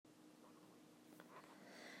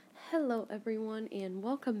Hello everyone and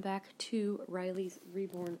welcome back to Riley's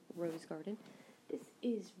Reborn Rose Garden. This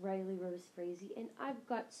is Riley Rose Frazee and I've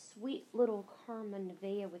got sweet little Karma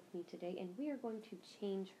Nevaeh with me today, and we are going to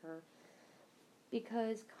change her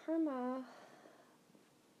because Karma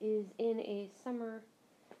is in a summer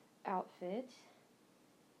outfit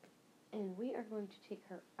and we are going to take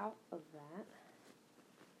her out of that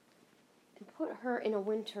and put her in a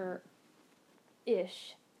winter-ish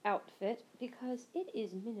outfit because it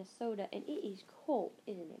is Minnesota and it is cold,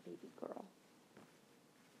 isn't it, baby girl?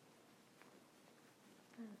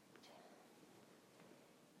 Right.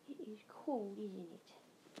 It is cold, isn't it?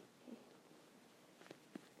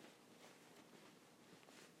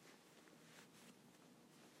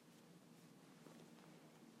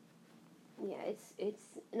 Okay. Yeah,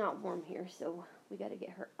 it's not warm here, so we got to get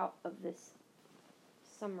her out of this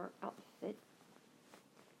summer outfit.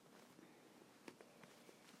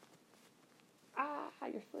 Ah,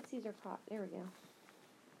 your footsies are caught. There we go.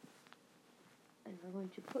 And we're going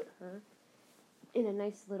to put her in a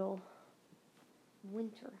nice little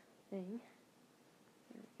winter thing.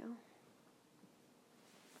 There we go.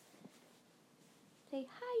 Say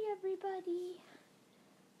hi, everybody.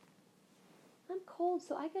 I'm cold,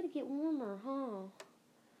 so I gotta get warmer, huh?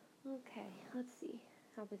 Okay, let's see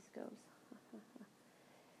how this goes.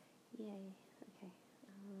 Yay. Okay.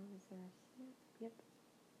 Is there a snap? Yep.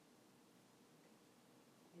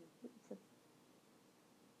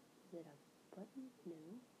 Is it a button? No.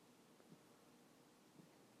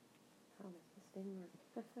 How does this thing work?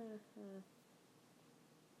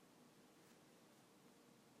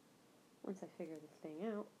 Once I figure this thing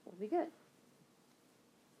out, we'll be good.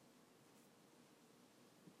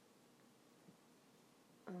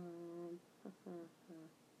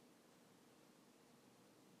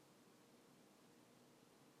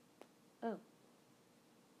 Oh.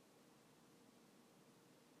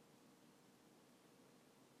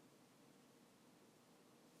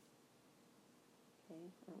 Okay, I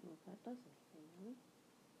don't know if that does anything, really.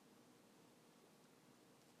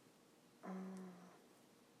 I'm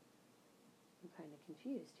kind of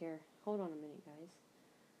confused here. Hold on a minute, guys.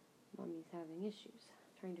 Mommy's having issues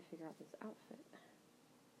trying to figure out this outfit.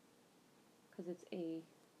 Because it's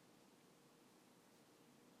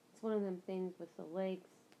one of them things with the legs.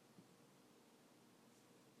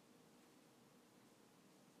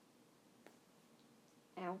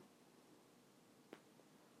 Ow.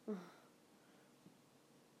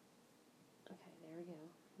 Okay, there we go.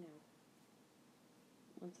 Now,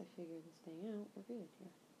 once I figure this thing out, we're good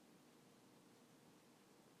here.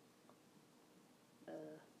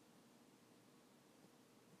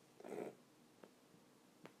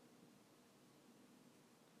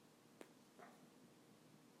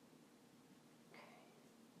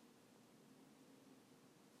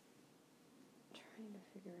 Trying to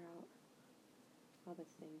figure out how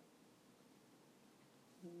this thing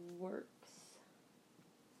works.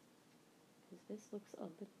 Because this looks a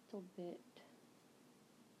little bit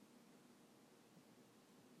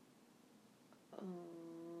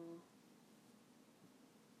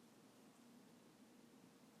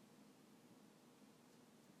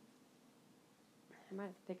I might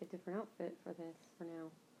have to pick a different outfit for this for now,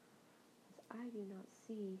 because I do not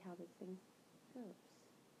see how this thing goes.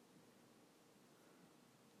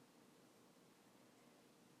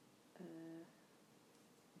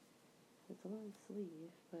 It's a long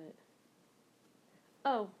sleeve, but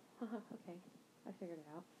oh, okay, I figured it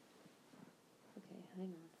out. Okay, hang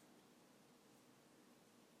on.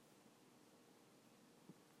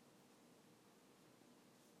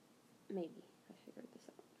 Maybe I figured this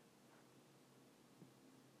out.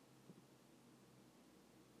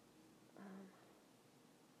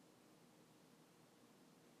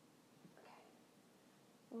 Okay.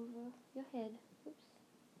 Over your head. Oops.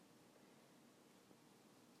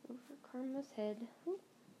 Over Karma's head. Ooh.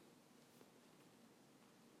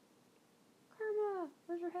 Karma,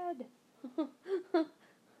 where's your head?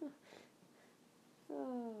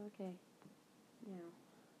 Oh, okay. Now,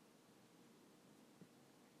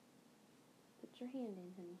 put your hand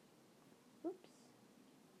in, honey. Oops.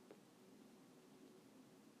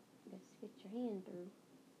 Let's get your hand through.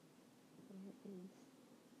 There it is.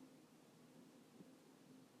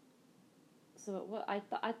 So I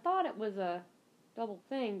thought it was a double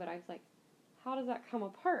thing, but I was like, how does that come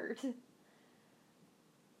apart? Oops,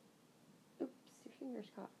 your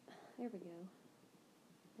finger's caught. There we go.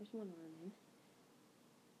 There's one arm in.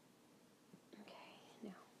 Okay,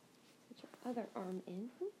 now put your other arm in.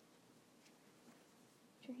 Put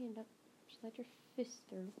your hand up. Slide your fist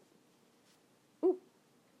through. Ooh.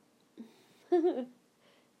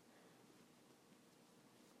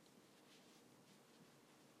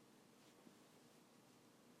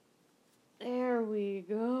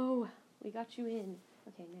 We got you in.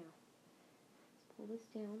 Okay, now. Let's pull this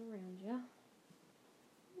down around you.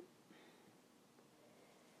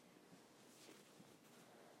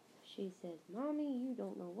 She says, Mommy, you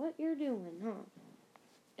don't know what you're doing, huh?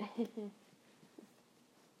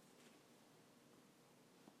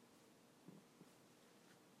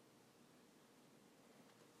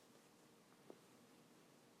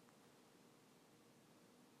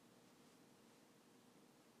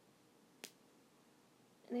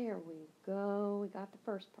 There we go. We got the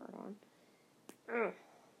first part on. There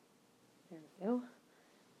we go.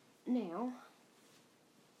 Now,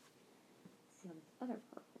 let's see how this other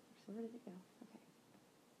part works. Where did it go? Okay.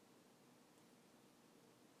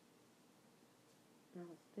 Now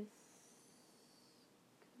this go?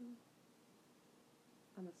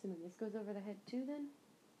 I'm assuming this goes over the head too then?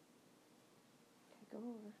 Okay, go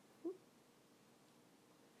over.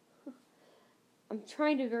 I'm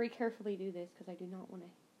trying to very carefully do this because I do not want to.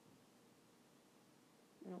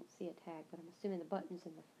 I don't see a tag, but I'm assuming the button's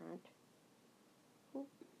in the front. Oop.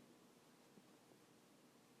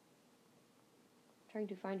 Trying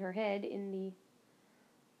to find her head in the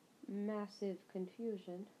massive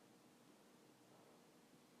confusion.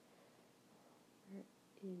 Where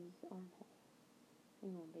is the armhole?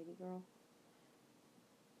 Hang on, baby girl.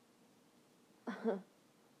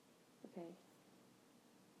 Okay.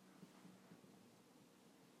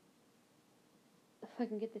 If I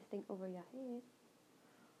can get this thing over your head.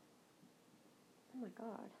 Oh my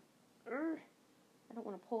god. I don't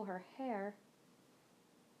want to pull her hair.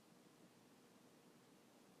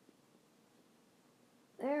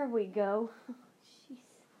 There we go. Jeez.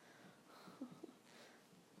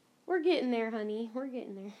 We're getting there, honey. We're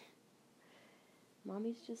getting there.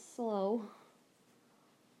 Mommy's just slow.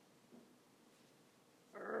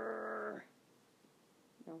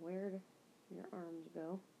 Now where do your arms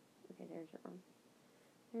go? Okay, there's your arm.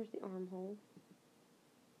 There's the armhole.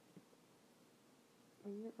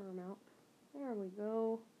 Bring your arm out. There we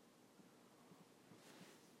go.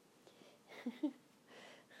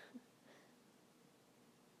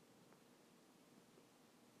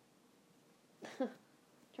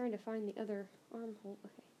 Trying to find the other armhole.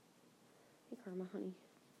 Okay. Hey, Karma, honey.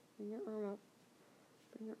 Bring your arm up.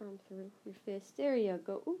 Bring your arm through your fist. There you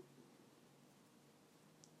go. Ooh.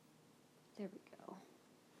 There we go.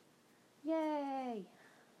 Yay!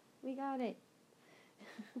 We got it.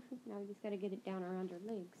 Now we just got to get it down around her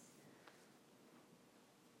legs.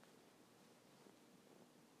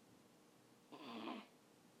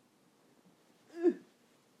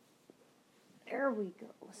 There we go.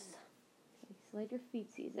 Okay, slide your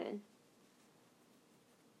feetsies in.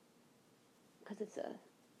 Because it's a...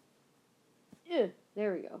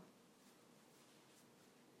 there we go.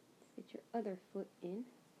 Let's get your other foot in.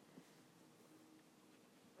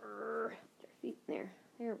 Your feet in there.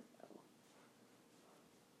 There we go.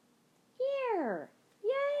 Here!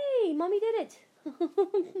 Yay! Mommy did it!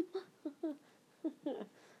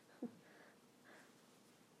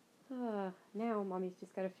 Now Mommy's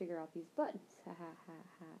just got to figure out these buttons. Ha ha ha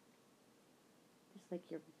ha. Just like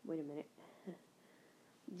your... Wait a minute.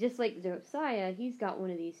 Just like Josiah, he's got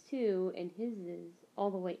one of these too, and his is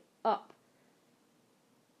all the way up.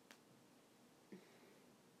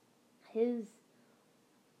 His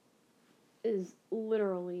is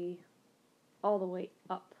literally all the way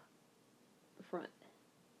up the front.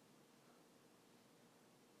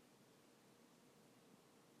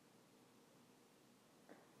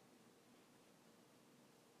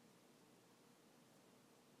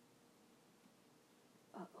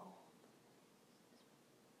 Uh-oh.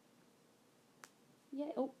 Yeah,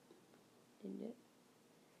 oh. Didn't do it.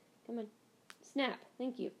 Come on. Snap.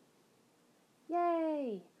 Thank you.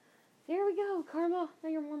 Yay! There we go, Karma. Now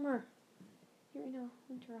you're warmer. Here we go.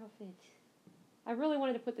 Winter outfit. I really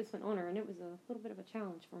wanted to put this one on her, and it was a little bit of a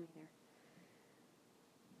challenge for me there.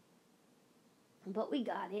 But we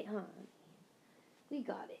got it, huh? We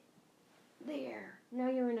got it. There. Now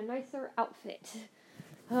you're in a nicer outfit.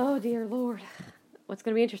 Oh, dear Lord. What's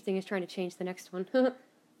going to be interesting is trying to change the next one. It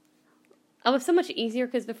was so much easier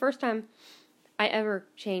because the first time I ever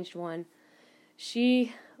changed one,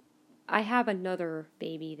 I have another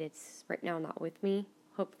baby that's right now not with me.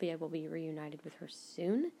 Hopefully I will be reunited with her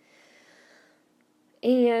soon.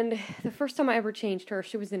 And the first time I ever changed her,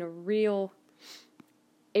 she was in a real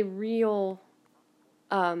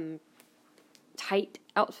tight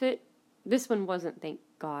outfit. This one wasn't, thank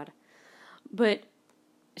God. But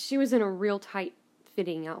she was in a real tight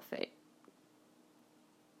fitting outfit.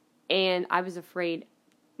 And I was afraid,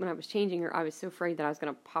 when I was changing her, I was so afraid that I was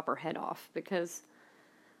going to pop her head off because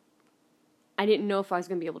I didn't know if I was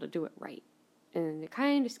going to be able to do it right. And it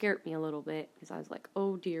kind of scared me a little bit because I was like,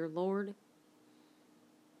 oh dear Lord.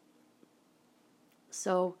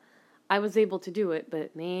 So I was able to do it,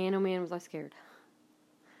 but man, oh man, was I scared.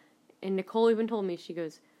 And Nicole even told me, she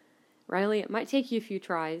goes, Riley, it might take you a few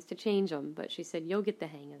tries to change them, but she said, you'll get the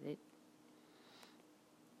hang of it.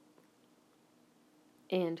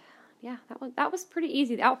 And yeah, that was pretty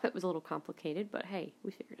easy. The outfit was a little complicated, but hey,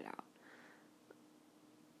 we figured it out.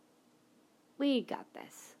 We got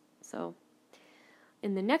this. So,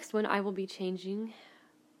 in the next one, I will be changing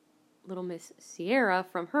little Miss Sierra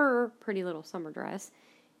from her pretty little summer dress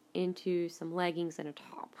into some leggings and a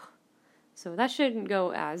top. So that shouldn't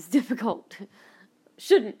go as difficult.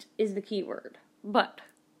 Shouldn't is the key word. But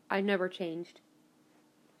I never changed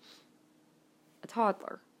a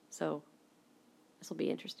toddler. So this will be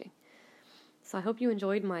interesting. So I hope you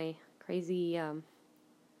enjoyed my crazy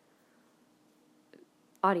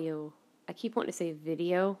audio. I keep wanting to say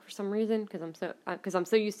video for some reason because I'm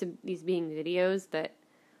so used to these being videos that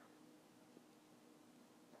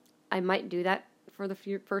I might do that for the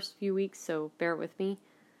first few weeks. So bear with me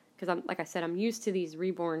because like I said, I'm used to these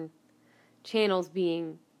Reborn channels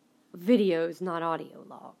being videos, not audio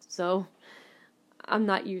logs. So I'm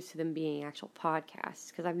not used to them being actual podcasts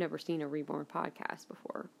because I've never seen a Reborn podcast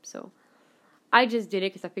before. So I just did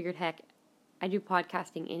it because I figured, heck, I do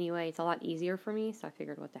podcasting anyway. It's a lot easier for me, so I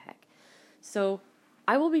figured, what the heck. So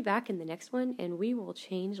I will be back in the next one, and we will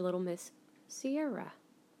change little Miss Sierra.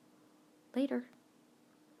 Later.